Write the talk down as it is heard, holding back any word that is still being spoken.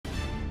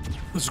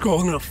Let's go,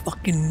 I'm gonna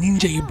fucking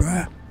ninja you,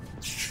 bruh.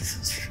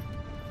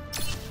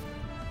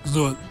 Let's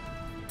do it.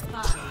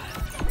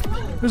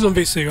 Who's on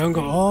VC? I've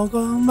got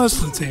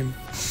most of the team.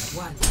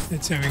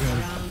 Let's here we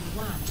go.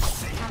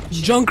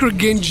 Junkrat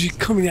Genji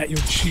coming at your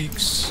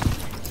cheeks.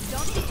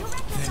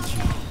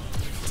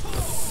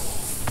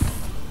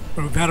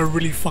 Bro, we've had a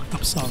really fucked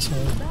up start, so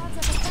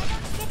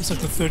it's like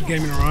the third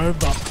game in a row,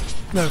 but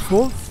no,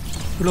 fourth.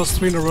 We lost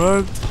 3 in a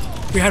row.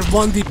 We had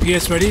 1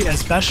 DPS ready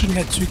as Bastion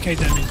had 2k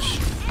damage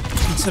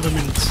in 7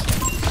 minutes.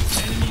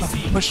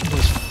 Nothing questionable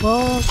as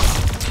fuck.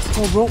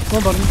 Oh bro,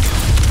 one button.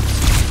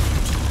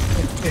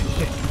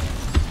 Hey.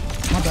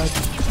 My bad.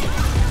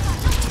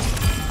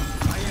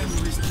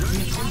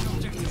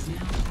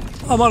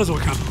 I might as well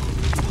cap.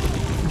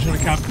 I'm just gonna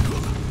cap.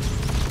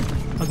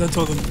 I then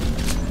told them.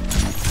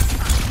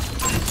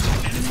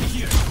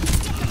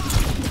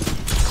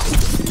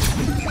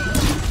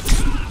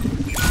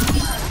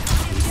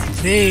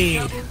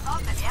 Nade.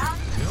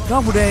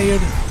 Double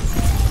nade.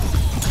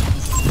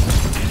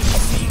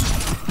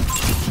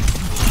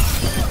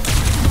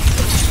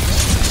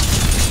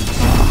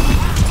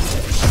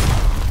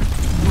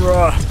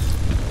 Bruh.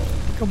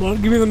 Come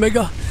on, give me the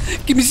mega.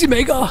 Give me the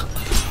mega.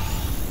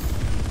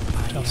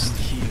 Just.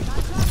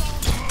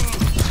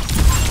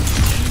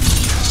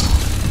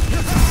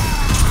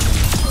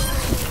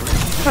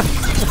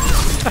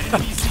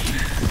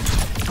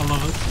 I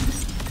love it.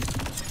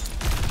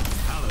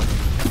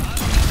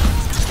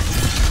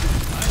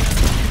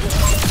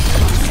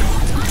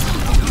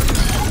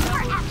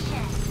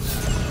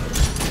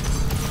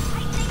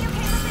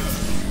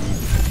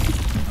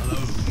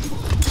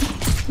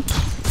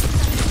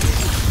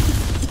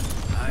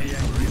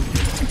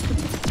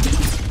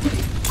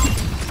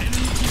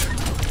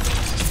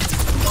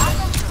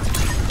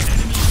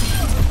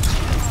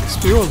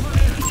 Spear.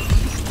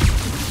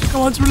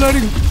 Come on, it's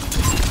reloading.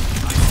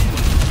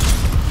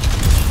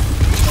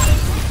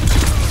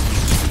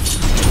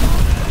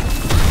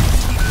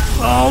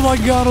 Oh my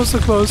god, I was so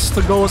close.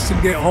 The goal was to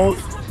get ult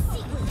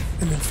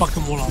and then fuck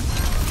them all up.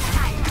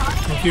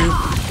 Thank you.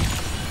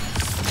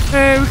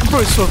 Hey, we can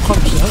probably sort of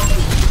accomplish that.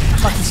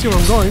 I can see where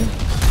I'm going.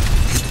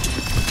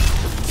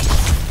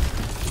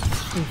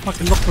 I'm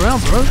fucking knocked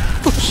around, bro.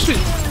 Oh shit.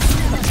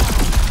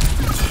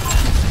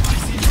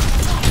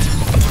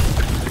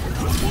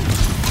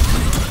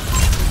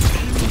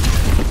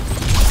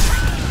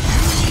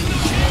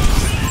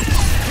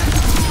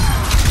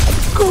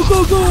 Go,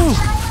 go,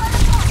 go!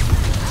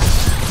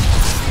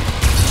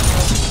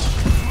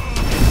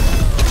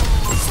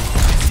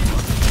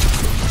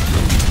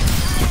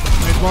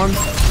 One.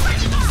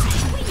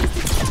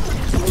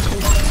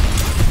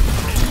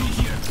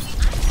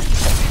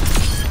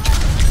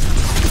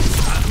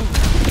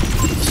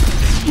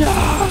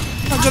 Yeah,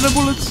 I got the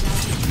bullets.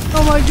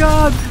 Oh my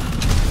god!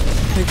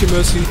 Thank you,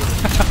 Mercy.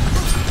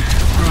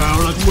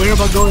 Alright, like, where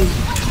am I going?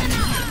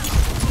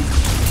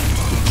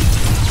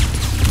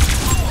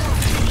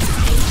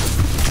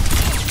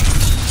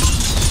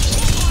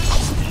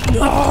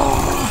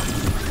 Oh!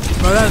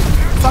 Bro, that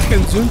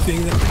fucking zoom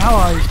thing, that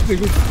power is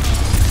pretty good.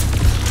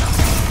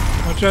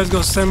 My try's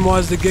got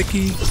Samwise the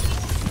Geki.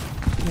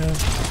 Yeah,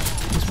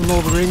 this from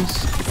Lord of the Rings.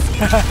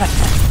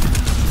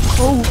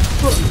 Oh,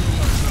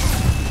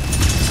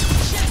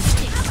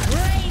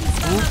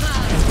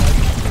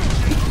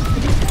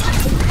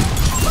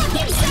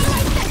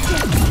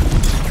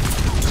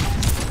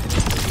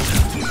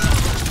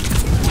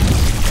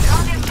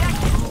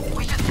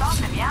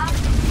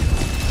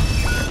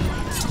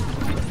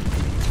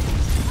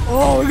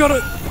 oh, we got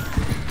it!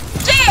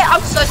 Yeah,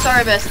 I'm so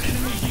sorry, Bess.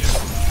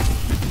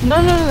 No,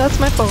 that's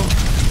my fault.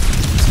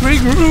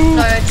 Regroup!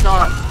 No, it's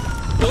not.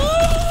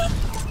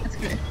 It's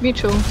good.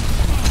 Mutual.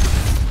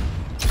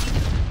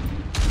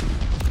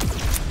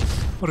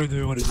 What do we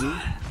do? What do we do?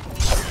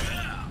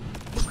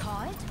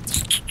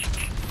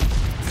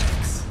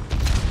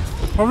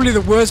 Probably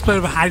the worst player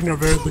I've ever had in a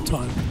very good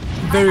time.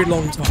 Very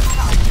long time.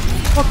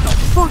 What the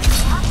fuck?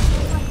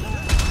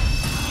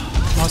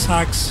 Last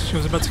hacks. She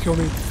was about to kill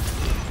me.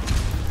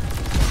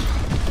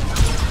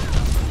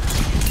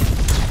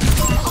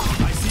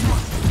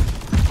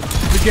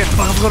 Again,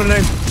 fuck, I've got a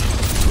name.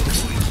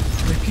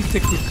 Repeat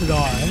could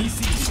die.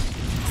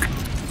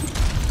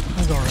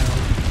 I'll go around.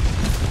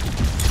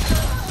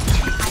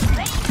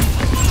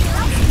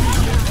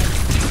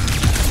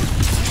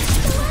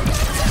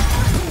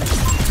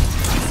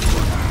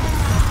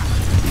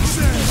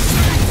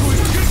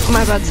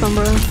 My bad,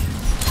 Sombra.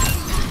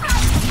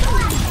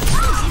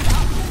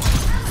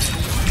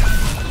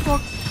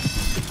 Fuck.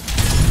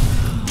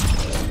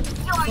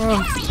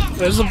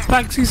 There's a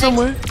taxi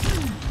somewhere.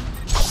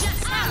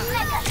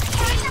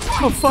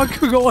 Oh fuck,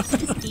 we got one.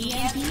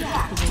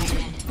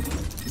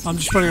 I'm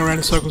just running around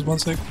in circles, 1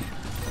 sec.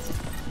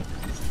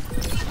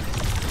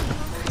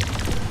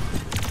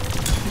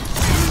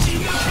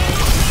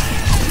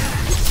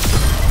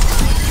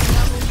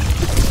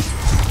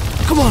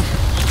 Come on!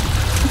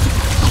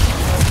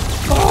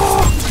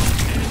 Oh!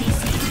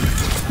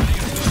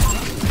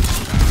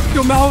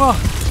 Kill Maui!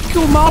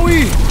 Kill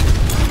Maui!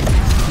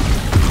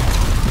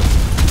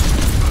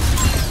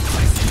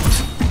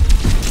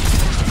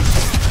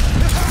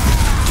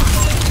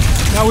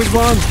 Now he's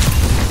won.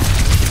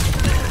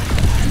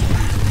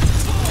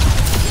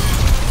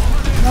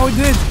 Now he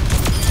did.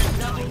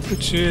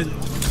 Good shit.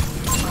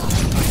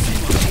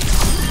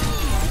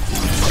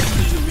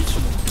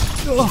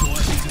 Oh.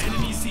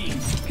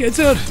 Get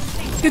her.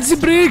 Get the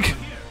break.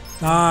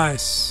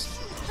 Nice.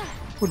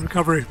 Good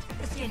recovery.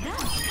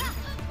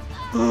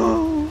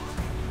 I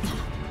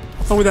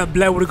thought with that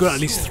blade would have got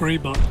at least 3,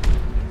 but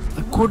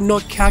I could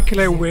not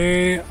calculate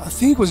where. I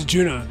think it was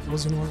Juno. It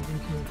wasn't one of them.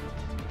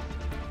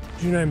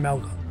 Juno and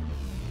Melga.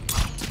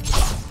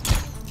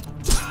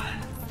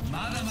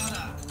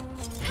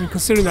 And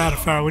considering that out of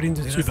Pharaoh, we didn't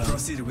do too bad.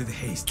 Proceed with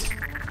haste.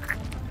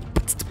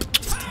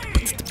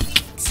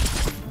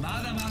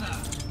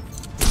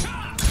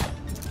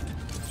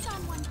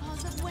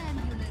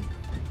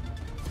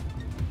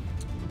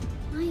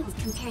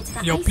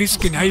 Yo, please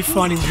skin, how you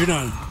finding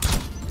Juno?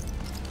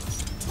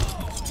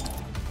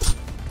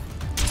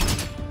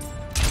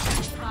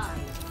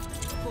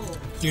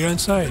 You don't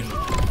say.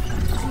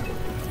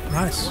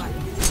 Nice.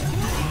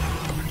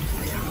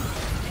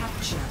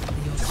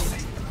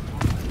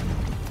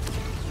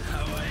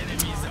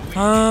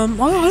 I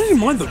didn't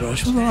mind the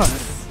rush, it was alright.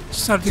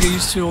 Just had to get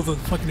used to all the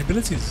fucking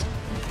abilities.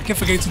 I kept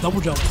forgetting to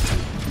double jump.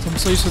 So I'm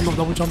so used to not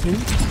double jumping.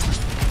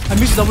 I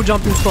missed double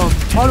jumping from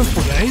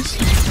Titanfall days.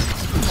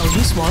 That was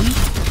this one.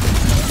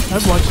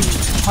 Overwatch,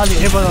 hardly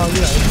ever,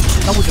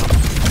 double jump.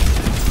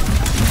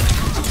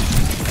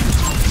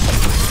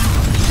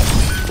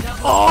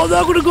 Oh,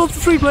 they're gonna go for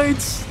 3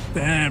 blades!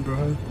 Damn,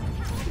 bro.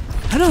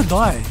 How did I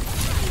die?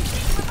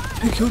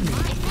 Who killed me?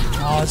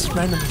 Oh, it's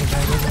random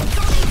grenade, isn't it?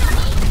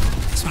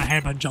 That's what I hate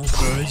about junk,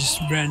 bro. It's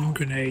just random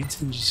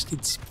grenades and just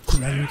gets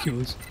random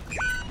kills.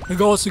 The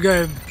goal is to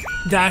go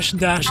dash,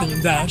 dash, and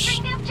then dash.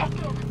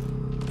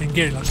 And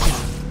get like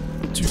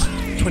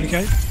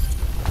 20k.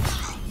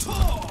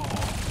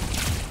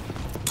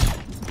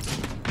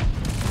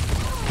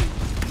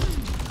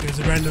 There's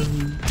a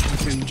random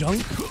fucking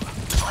junk.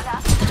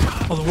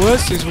 Or the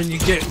worst is when you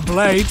get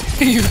blade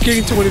and you get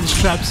into one of these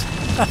traps.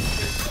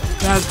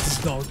 That's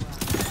just dog.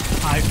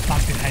 I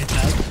fucking hate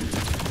that.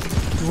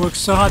 You work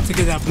so hard to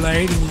get that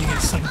blade and you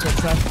get stuck into a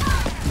trap.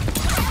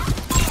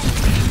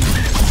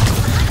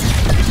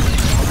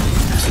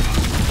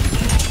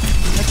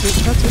 That's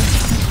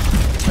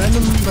it.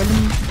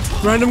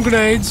 Random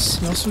grenades.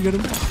 You also get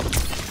them.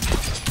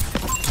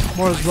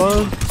 More as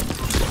well.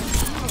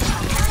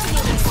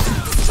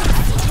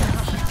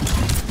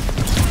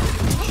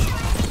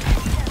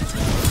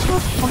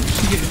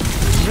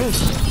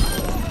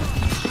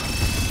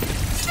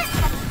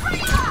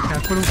 I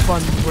couldn't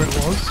find where it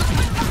was.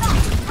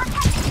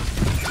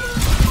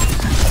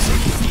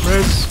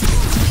 Res.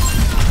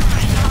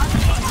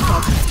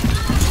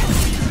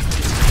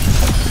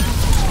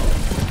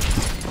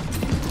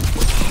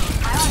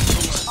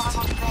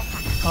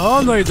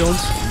 Oh, no you don't.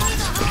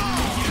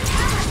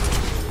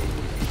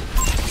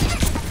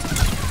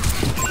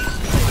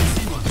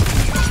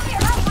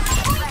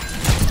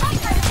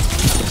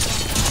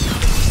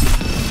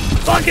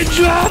 Fucking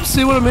drop!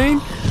 See what I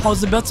mean? I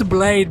was about to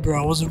blade,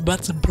 bro. I was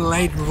about to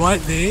blade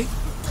right there.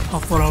 I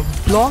thought I'd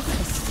block,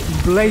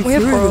 blade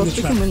through in the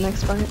trap. Win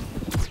next fight.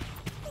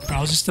 Bro, I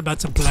was just about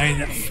to blade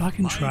that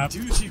fucking trap.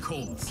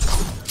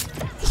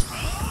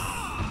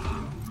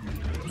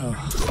 Oh.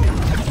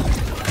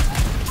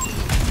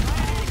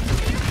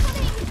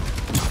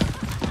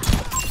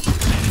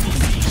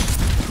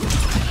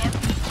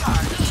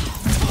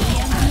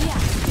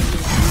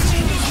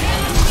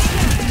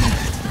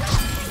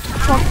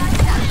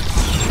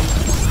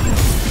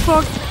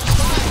 Fuck.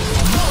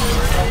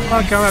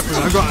 Okay, I'm happy. I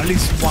got at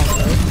least 1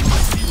 though.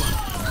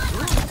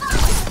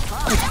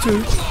 Make it 2.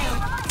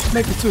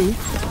 Make it 2.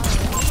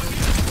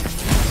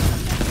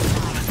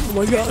 Oh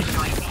my god.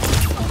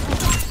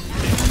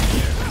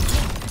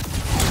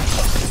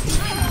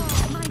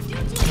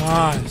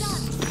 Nice.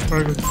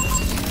 Very good.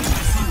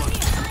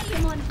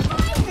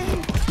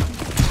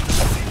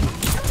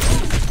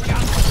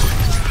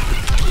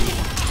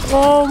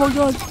 Oh my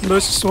god.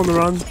 Mercy's still on the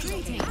run.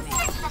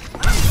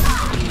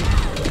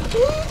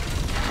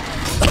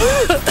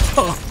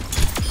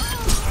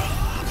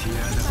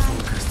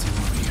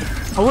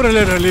 I would have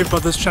let her live,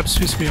 but this trap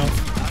pissed me off.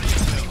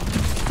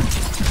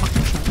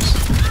 Fucking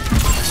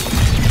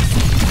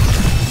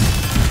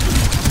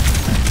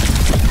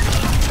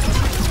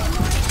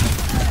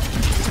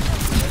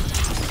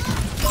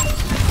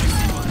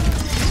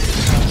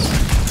traps.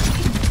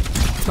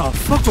 The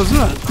fuck was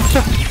that?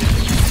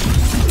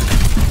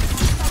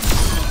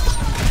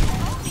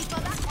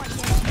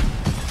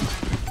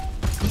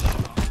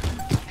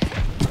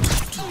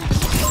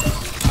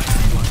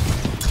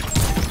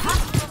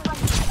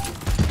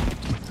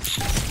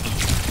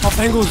 Off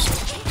angles.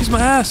 Kiss my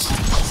ass.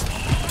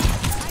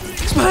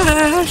 Kiss my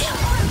ass.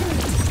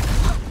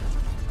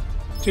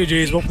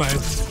 GG's, well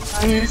played.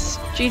 Nice.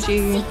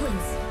 GG.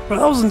 But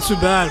that wasn't too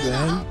bad,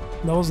 man.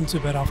 That wasn't too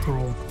bad after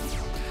all.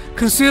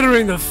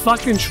 Considering the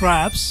fucking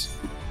traps,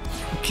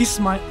 kiss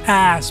my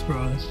ass,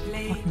 bro.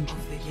 Fucking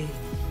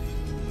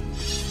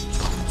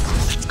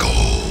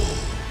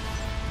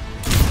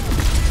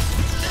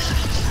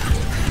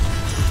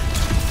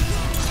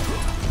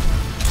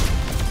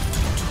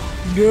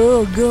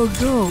Go, go,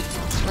 go.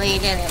 Well, you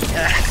didn't.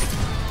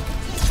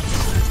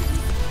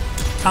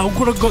 I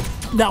could've got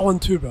that one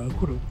too, bro.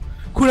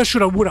 Coulda,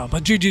 shoulda, woulda.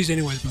 But GG's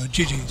anyways, bro.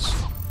 GG's.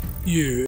 Yeah.